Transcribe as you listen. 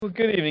Well,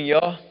 good evening,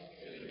 y'all.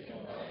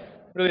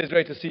 Really, it's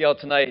great to see y'all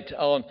tonight.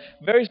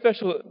 Very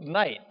special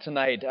night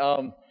tonight.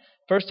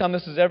 First time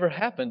this has ever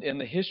happened in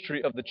the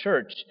history of the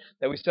church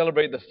that we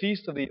celebrate the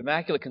feast of the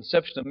Immaculate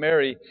Conception of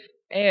Mary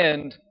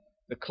and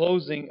the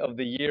closing of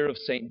the year of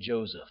Saint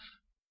Joseph.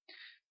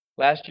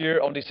 Last year,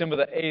 on December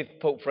the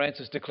 8th, Pope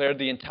Francis declared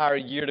the entire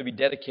year to be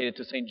dedicated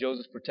to Saint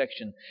Joseph's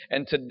protection.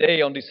 And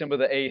today, on December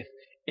the 8th,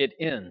 it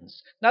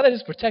ends. Not that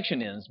his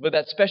protection ends, but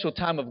that special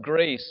time of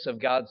grace of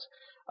God's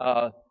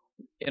uh,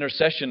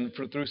 intercession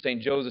through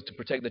St. Joseph to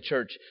protect the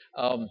church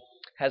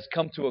has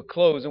come to a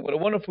close. And what a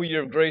wonderful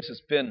year of grace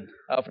it's been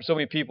for so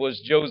many people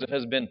as Joseph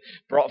has been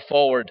brought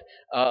forward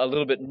a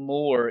little bit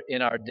more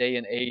in our day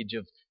and age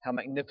of how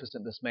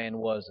magnificent this man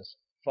was as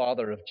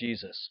father of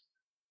Jesus.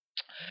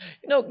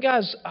 You know,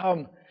 guys,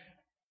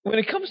 when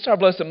it comes to our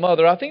Blessed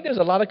Mother, I think there's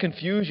a lot of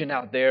confusion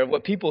out there of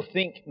what people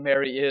think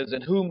Mary is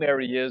and who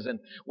Mary is and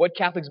what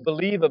Catholics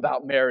believe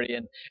about Mary.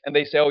 And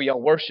they say, oh, y'all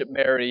worship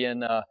Mary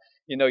and,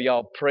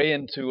 y'all pray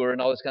into her and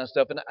all this kind of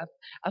stuff. And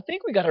I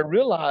think we got to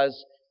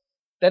realize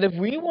that if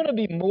we want to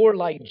be more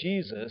like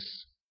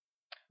Jesus,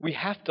 we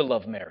have to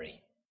love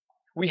Mary.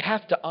 We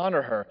have to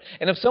honor her.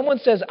 And if someone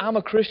says, I'm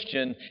a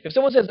Christian, if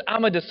someone says,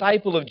 I'm a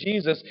disciple of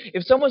Jesus,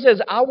 if someone says,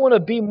 I want to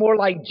be more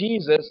like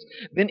Jesus,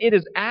 then it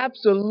is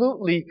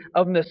absolutely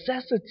of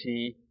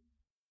necessity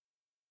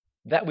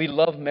that we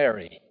love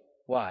Mary.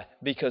 Why?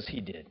 Because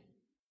he did.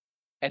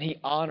 And he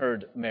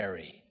honored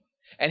Mary.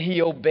 And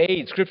he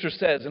obeyed. Scripture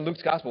says in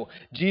Luke's gospel,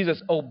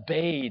 Jesus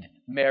obeyed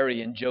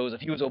Mary and Joseph.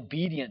 He was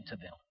obedient to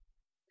them.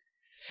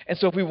 And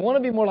so if we want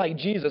to be more like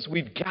Jesus,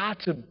 we've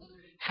got to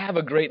have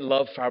a great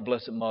love for our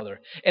Blessed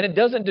Mother. And it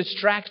doesn't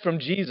distract from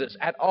Jesus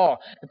at all.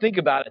 Think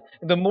about it.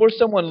 The more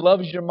someone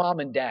loves your mom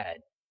and dad,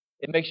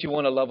 it makes you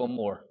want to love them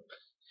more.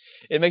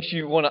 It makes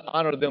you want to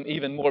honor them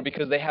even more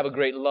because they have a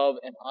great love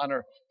and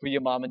honor for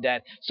your mom and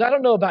dad. So I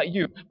don't know about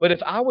you, but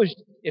if I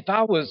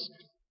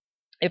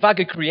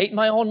could create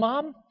my own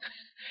mom,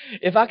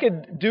 if I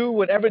could do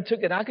whatever it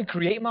took and I could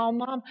create my own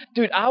mom,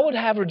 dude, I would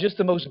have her just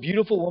the most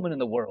beautiful woman in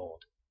the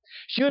world.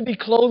 She would be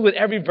clothed with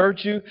every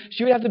virtue.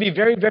 She would have to be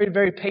very, very,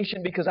 very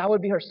patient because I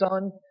would be her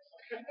son.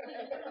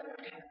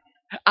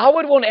 I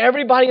would want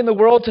everybody in the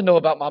world to know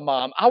about my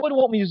mom. I would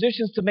want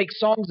musicians to make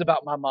songs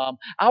about my mom.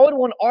 I would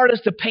want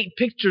artists to paint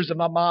pictures of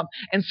my mom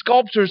and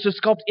sculptors to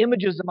sculpt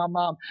images of my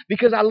mom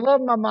because I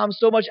love my mom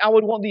so much. I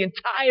would want the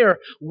entire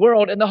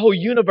world and the whole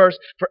universe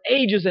for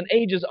ages and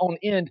ages on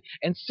end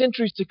and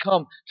centuries to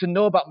come to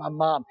know about my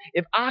mom.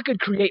 If I could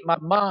create my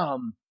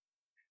mom,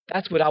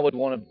 that's what I would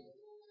want to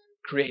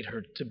create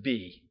her to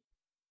be.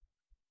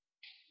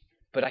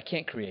 But I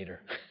can't create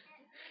her.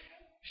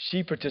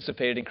 She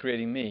participated in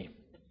creating me.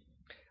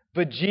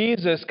 But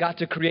Jesus got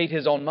to create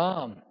his own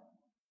mom.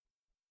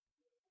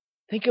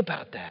 Think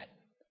about that.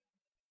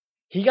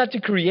 He got to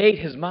create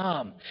his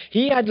mom.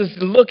 He had to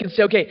look and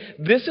say, okay,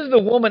 this is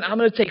the woman. I'm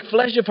going to take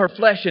flesh of her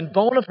flesh and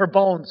bone of her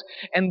bones.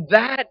 And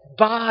that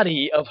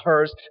body of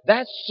hers,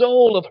 that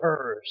soul of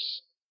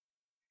hers,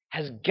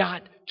 has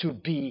got to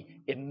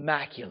be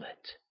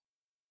immaculate.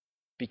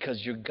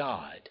 Because you're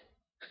God.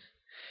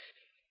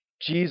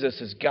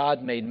 Jesus is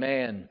God made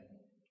man.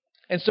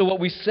 And so what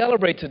we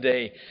celebrate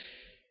today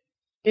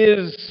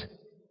is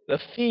the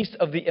feast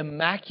of the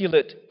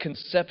Immaculate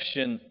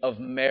Conception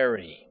of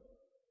Mary.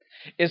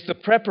 It's the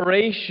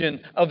preparation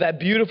of that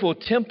beautiful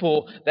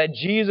temple that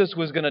Jesus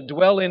was going to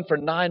dwell in for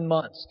 9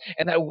 months.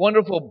 And that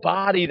wonderful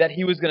body that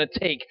he was going to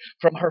take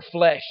from her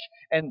flesh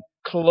and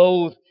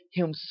clothe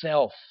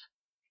himself.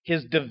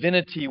 His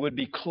divinity would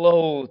be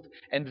clothed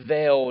and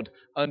veiled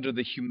under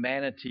the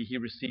humanity he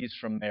receives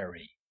from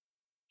Mary.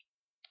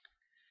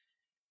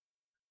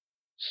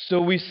 So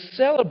we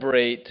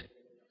celebrate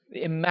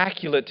the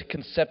Immaculate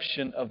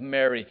Conception of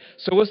Mary.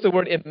 So what's the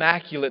word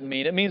immaculate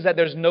mean? It means that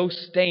there's no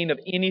stain of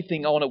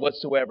anything on it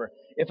whatsoever.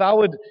 If I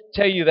would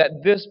tell you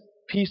that this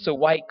piece of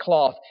white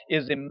cloth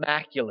is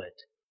immaculate,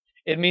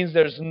 it means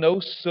there's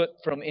no soot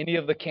from any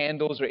of the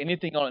candles or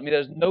anything on it. I mean,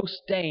 there's no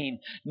stain,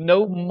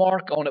 no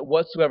mark on it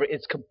whatsoever.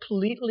 It's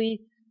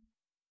completely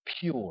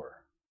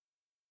pure,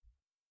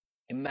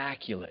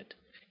 immaculate.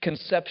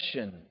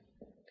 Conception.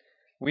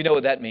 We know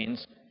what that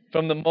means.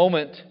 From the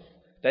moment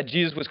that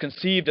Jesus was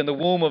conceived in the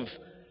womb of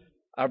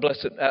our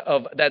blessed,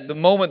 the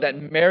moment that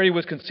Mary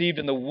was conceived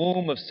in the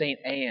womb of Saint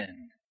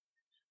Anne,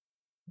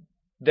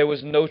 there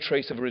was no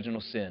trace of original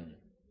sin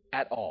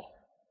at all.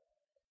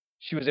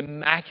 She was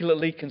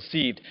immaculately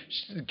conceived.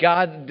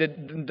 God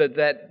did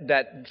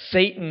that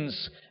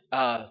Satan's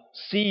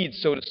seed,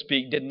 so to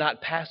speak, did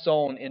not pass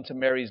on into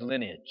Mary's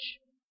lineage.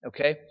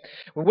 Okay?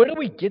 Well, where do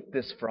we get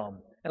this from?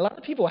 And a lot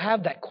of people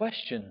have that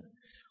question.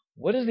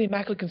 What is the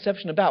Immaculate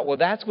Conception about? Well,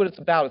 that's what it's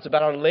about. It's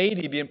about Our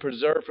Lady being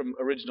preserved from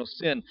original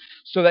sin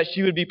so that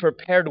she would be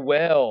prepared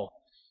well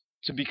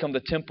to become the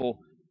temple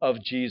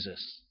of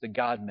Jesus, the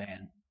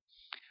God-man.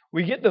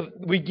 We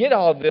get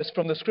all of this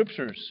from the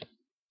Scriptures.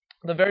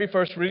 The very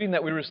first reading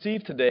that we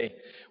received today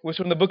was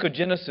from the book of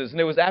Genesis, and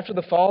it was after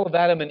the fall of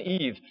Adam and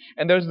Eve.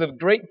 And there's the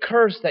great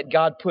curse that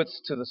God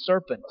puts to the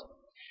serpent.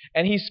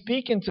 And he's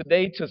speaking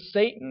today to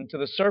Satan, to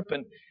the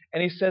serpent,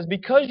 And he says,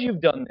 because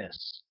you've done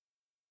this,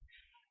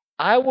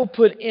 I will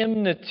put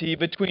enmity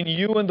between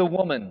you and the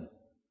woman,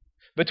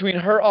 between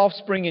her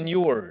offspring and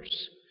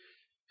yours.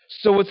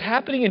 So what's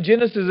happening in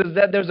Genesis is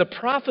that there's a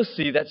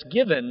prophecy that's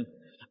given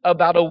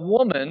about a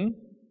woman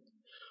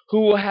who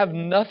will have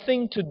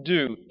nothing to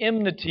do.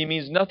 Enmity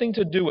means nothing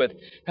to do with.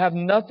 Have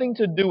nothing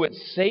to do with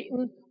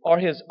Satan or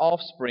his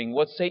offspring.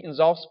 What's Satan's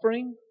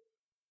offspring?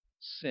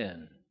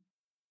 Sin.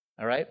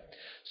 All right?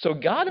 So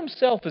God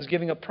himself is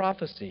giving a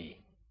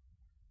prophecy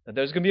that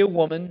there's going to be a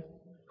woman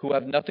who will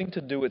have nothing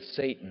to do with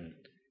Satan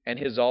and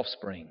his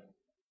offspring.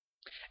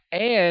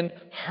 And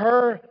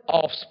her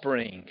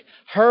offspring,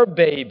 her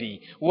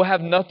baby, will have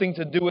nothing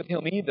to do with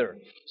him either.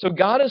 So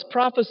God is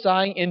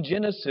prophesying in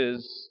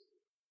Genesis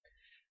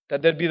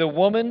that there'd be the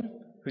woman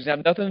who's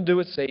going to have nothing to do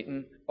with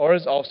Satan or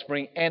his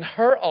offspring, and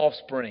her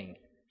offspring,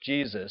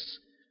 Jesus,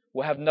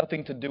 will have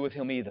nothing to do with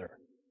him either.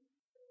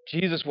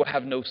 Jesus will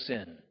have no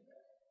sin,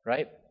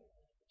 right?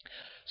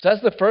 So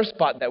that's the first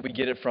spot that we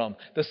get it from.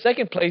 The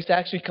second place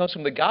actually comes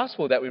from the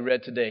gospel that we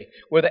read today,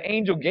 where the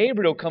angel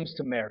Gabriel comes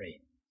to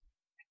Mary.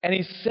 And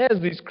he says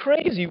these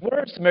crazy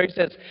words to Mary. He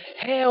says,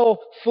 "Hail,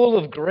 full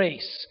of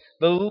grace,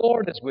 the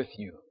Lord is with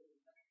you."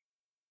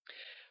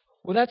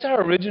 Well, that's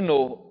our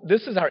original,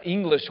 this is our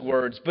English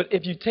words, but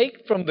if you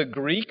take from the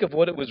Greek of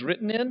what it was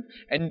written in,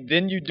 and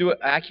then you do an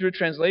accurate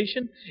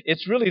translation,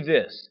 it's really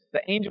this.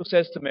 The angel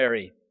says to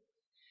Mary,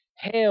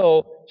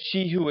 "Hail,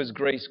 she who is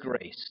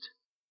grace-graced."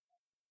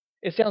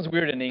 It sounds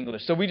weird in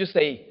English, so we just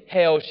say,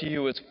 "Hail, she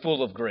who is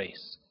full of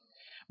grace."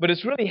 But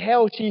it's really,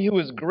 "Hail, she who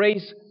is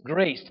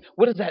grace-graced."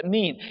 What does that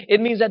mean? It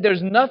means that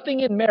there's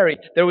nothing in Mary,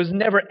 there was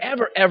never,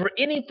 ever, ever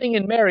anything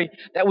in Mary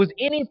that was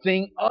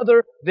anything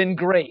other than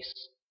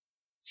grace.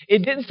 It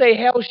didn't say,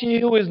 "Hail, she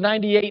who is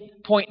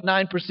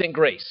 98.9%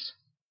 grace."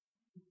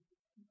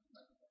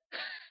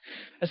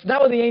 That's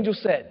not what the angel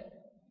said.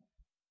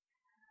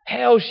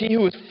 "Hail, she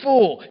who is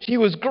full. She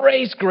was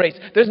grace.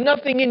 There's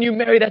nothing in you,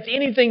 Mary, that's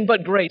anything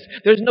but grace.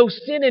 There's no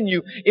sin in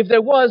you. If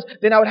there was,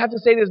 then I would have to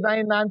say there's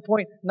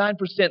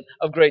 99.9%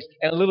 of grace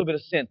and a little bit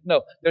of sin.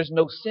 No, there's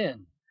no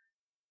sin."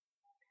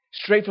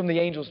 Straight from the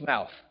angel's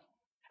mouth.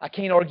 I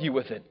can't argue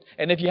with it.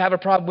 And if you have a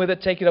problem with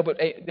it, take it up with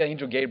the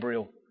angel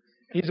Gabriel.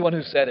 He's the one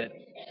who said it.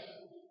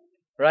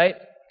 Right?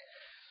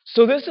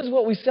 So this is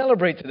what we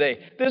celebrate today.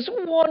 This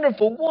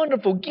wonderful,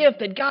 wonderful gift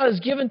that God has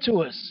given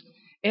to us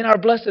in our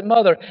Blessed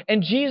Mother.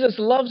 And Jesus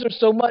loves her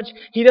so much,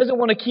 He doesn't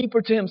want to keep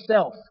her to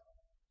Himself.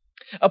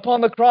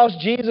 Upon the cross,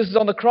 Jesus is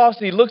on the cross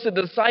and He looks at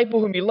the disciple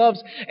whom He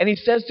loves and He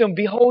says to him,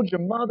 "Behold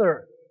your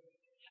mother.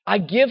 I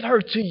give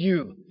her to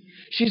you.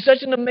 She's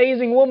such an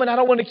amazing woman. I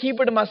don't want to keep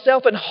her to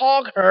myself and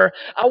hog her.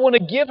 I want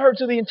to give her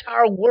to the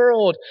entire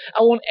world.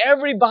 I want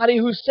everybody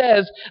who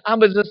says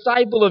I'm a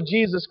disciple of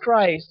Jesus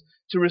Christ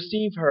to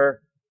receive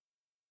her."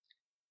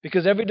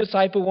 Because every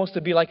disciple wants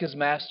to be like his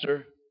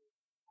master.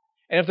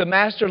 And if the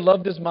master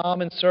loved his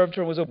mom and served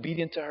her and was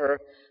obedient to her,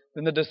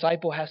 then the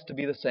disciple has to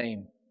be the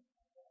same.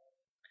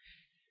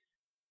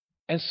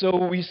 And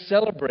so we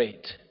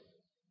celebrate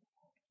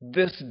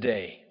this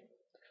day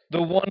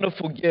the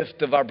wonderful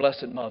gift of our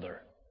Blessed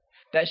Mother,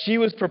 that she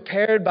was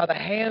prepared by the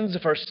hands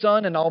of her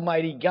Son and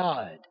Almighty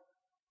God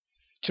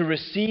to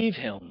receive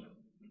Him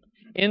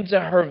into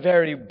her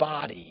very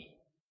body,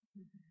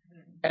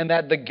 and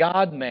that the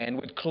God-man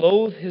would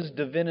clothe His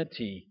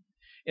divinity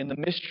in the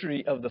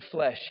mystery of the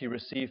flesh He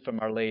received from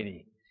Our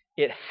Lady.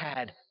 It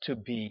had to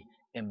be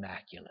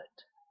immaculate.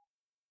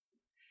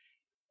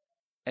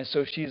 And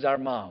so she's our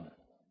mom.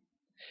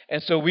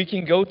 And so we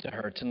can go to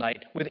her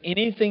tonight with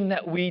anything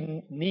that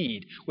we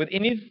need, with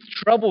any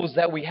troubles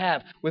that we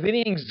have, with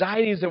any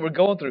anxieties that we're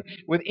going through,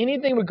 with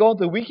anything we're going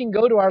through, we can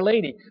go to Our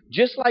Lady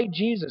just like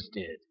Jesus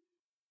did.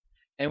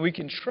 And we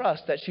can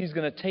trust that she's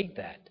going to take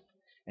that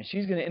and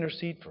she's going to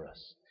intercede for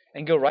us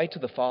and go right to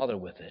the Father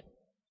with it,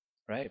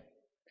 right?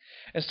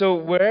 And so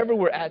wherever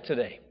we're at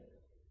today,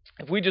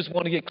 if we just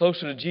want to get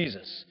closer to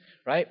Jesus,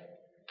 right,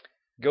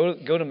 go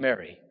to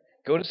Mary,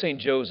 go to St.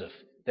 Joseph.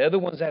 They're the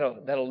ones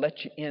that'll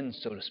let you in,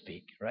 so to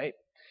speak, right?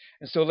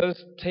 And so let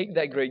us take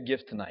that great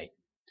gift tonight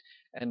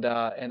and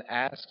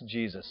ask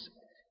Jesus,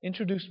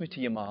 "Introduce me to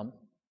your mom.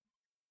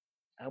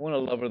 I want to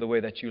love her the way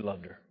that you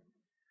loved her.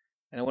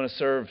 And I want to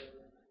serve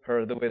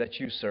her the way that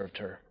you served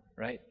her,"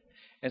 right?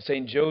 And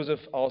St.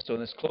 Joseph also, in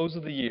this close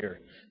of the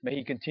year, may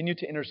he continue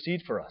to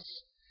intercede for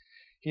us.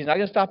 He's not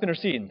going to stop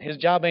interceding. His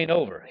job ain't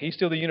over. He's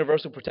still the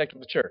universal protector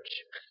of the church.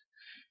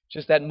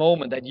 Just that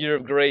moment, that year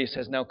of grace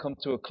has now come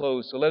to a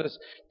close. So let us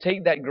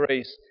take that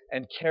grace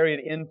and carry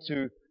it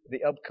into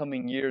the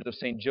upcoming years of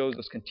St.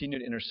 Joseph's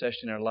continued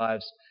intercession in our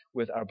lives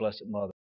with our Blessed Mother.